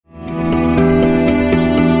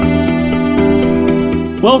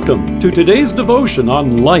Welcome to today's devotion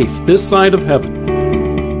on life this side of heaven.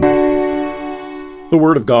 The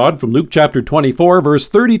Word of God from Luke chapter 24, verse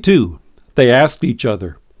 32. They asked each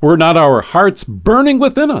other, "Were not our hearts burning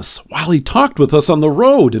within us while he talked with us on the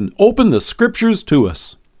road and opened the Scriptures to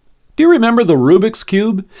us?" Do you remember the Rubik's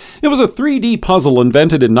Cube? It was a 3D puzzle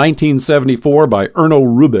invented in 1974 by Erno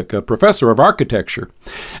Rubik, a professor of architecture.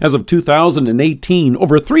 As of 2018,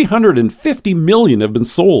 over 350 million have been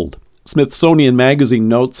sold. Smithsonian Magazine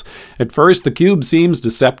notes, "At first the cube seems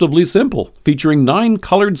deceptively simple, featuring 9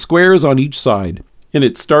 colored squares on each side. In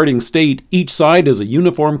its starting state, each side is a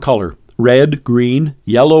uniform color: red, green,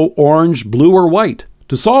 yellow, orange, blue, or white.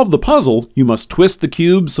 To solve the puzzle, you must twist the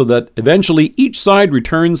cube so that eventually each side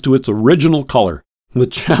returns to its original color. The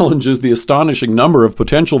challenge is the astonishing number of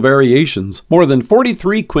potential variations, more than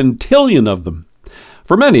 43 quintillion of them.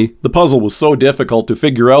 For many, the puzzle was so difficult to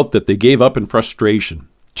figure out that they gave up in frustration.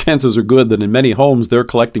 Chances are good that in many homes they're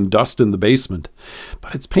collecting dust in the basement.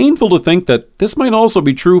 But it's painful to think that this might also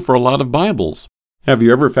be true for a lot of Bibles. Have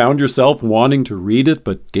you ever found yourself wanting to read it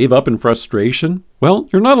but gave up in frustration? Well,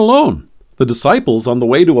 you're not alone. The disciples on the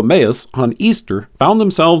way to Emmaus on Easter found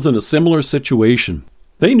themselves in a similar situation.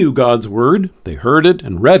 They knew God's Word, they heard it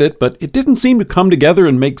and read it, but it didn't seem to come together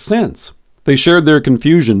and make sense. They shared their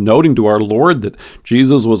confusion, noting to our Lord that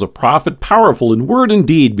Jesus was a prophet powerful in word and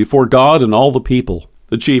deed before God and all the people.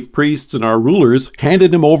 The chief priests and our rulers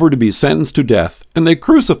handed him over to be sentenced to death, and they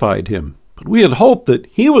crucified him. But we had hoped that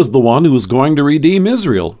he was the one who was going to redeem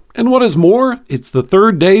Israel. And what is more, it's the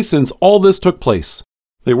 3rd day since all this took place.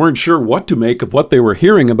 They weren't sure what to make of what they were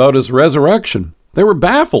hearing about his resurrection. They were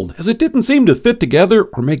baffled, as it didn't seem to fit together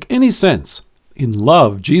or make any sense. In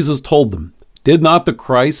love, Jesus told them, "Did not the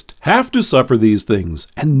Christ have to suffer these things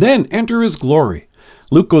and then enter his glory?"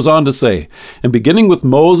 Luke goes on to say, "And beginning with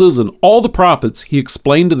Moses and all the prophets, he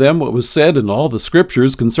explained to them what was said in all the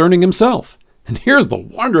Scriptures concerning himself." And here's the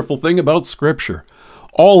wonderful thing about Scripture.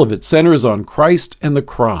 All of it centers on Christ and the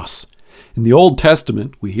cross. In the Old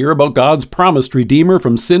Testament, we hear about God's promised Redeemer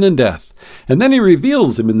from sin and death, and then he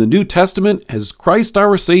reveals him in the New Testament as Christ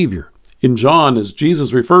our Savior. In John, as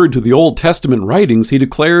Jesus referred to the Old Testament writings, he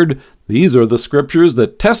declared, "These are the Scriptures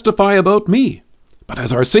that testify about me." But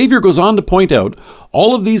as our Savior goes on to point out,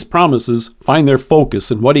 all of these promises find their focus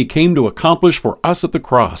in what he came to accomplish for us at the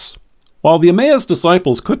cross. While the Emmaus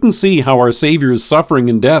disciples couldn't see how our Savior's suffering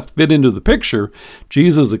and death fit into the picture,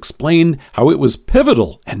 Jesus explained how it was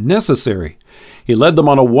pivotal and necessary. He led them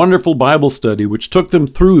on a wonderful Bible study which took them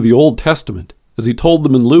through the Old Testament. As he told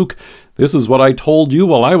them in Luke, "This is what I told you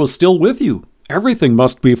while I was still with you. Everything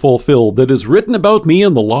must be fulfilled that is written about me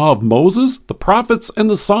in the law of Moses, the prophets, and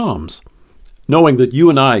the Psalms." Knowing that you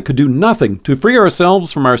and I could do nothing to free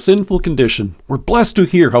ourselves from our sinful condition, we're blessed to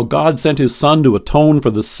hear how God sent his Son to atone for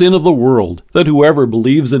the sin of the world, that whoever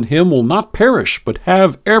believes in him will not perish but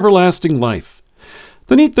have everlasting life.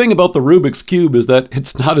 The neat thing about the Rubik's Cube is that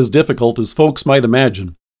it's not as difficult as folks might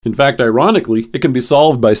imagine. In fact, ironically, it can be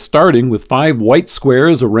solved by starting with 5 white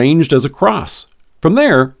squares arranged as a cross. From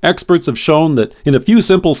there, experts have shown that in a few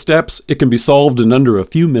simple steps, it can be solved in under a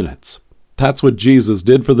few minutes. That's what Jesus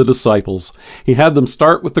did for the disciples. He had them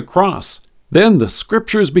start with the cross. Then the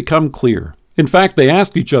Scriptures become clear. In fact, they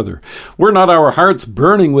asked each other, "Were not our hearts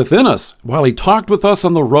burning within us while he talked with us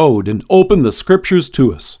on the road and opened the Scriptures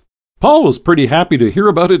to us?" Paul was pretty happy to hear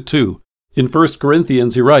about it too. In 1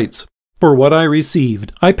 Corinthians he writes, "For what I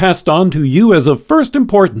received, I passed on to you as of first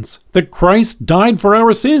importance, that Christ died for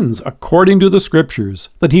our sins according to the Scriptures,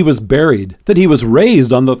 that he was buried, that he was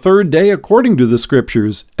raised on the 3rd day according to the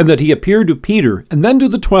Scriptures, and that he appeared to Peter and then to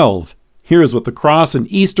the 12. Here's what the cross and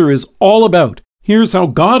Easter is all about. Here's how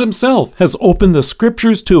God himself has opened the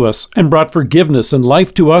Scriptures to us and brought forgiveness and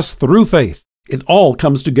life to us through faith. It all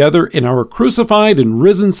comes together in our crucified and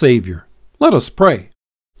risen Savior." Let us pray.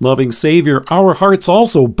 Loving Savior, our hearts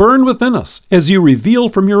also burn within us as you reveal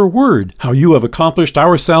from your word how you have accomplished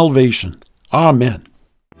our salvation. Amen.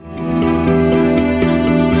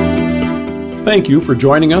 Thank you for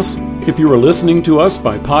joining us. If you are listening to us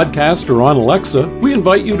by podcast or on Alexa, we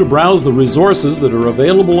invite you to browse the resources that are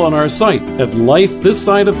available on our site at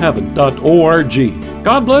lifethissideofheaven.org.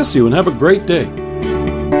 God bless you and have a great day.